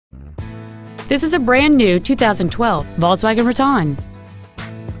This is a brand new 2012 Volkswagen Routan.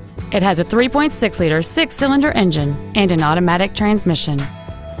 It has a 3.6-liter 6-cylinder engine and an automatic transmission.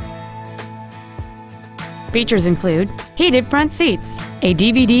 Features include heated front seats, a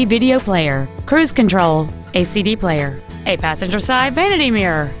DVD video player, cruise control, a CD player, a passenger side vanity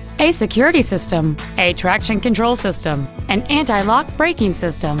mirror, a security system, a traction control system, an anti-lock braking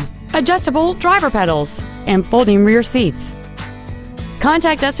system, adjustable driver pedals, and folding rear seats.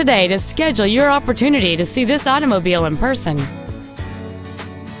 Contact us today to schedule your opportunity to see this automobile in person.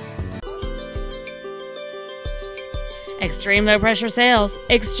 Extreme low pressure sales,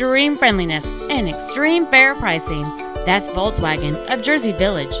 extreme friendliness, and extreme fair pricing. That's Volkswagen of Jersey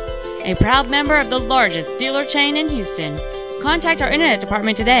Village, a proud member of the largest dealer chain in Houston. Contact our internet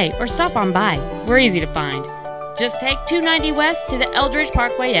department today or stop on by. We're easy to find. Just take 290 West to the Eldridge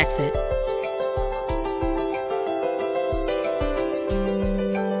Parkway exit.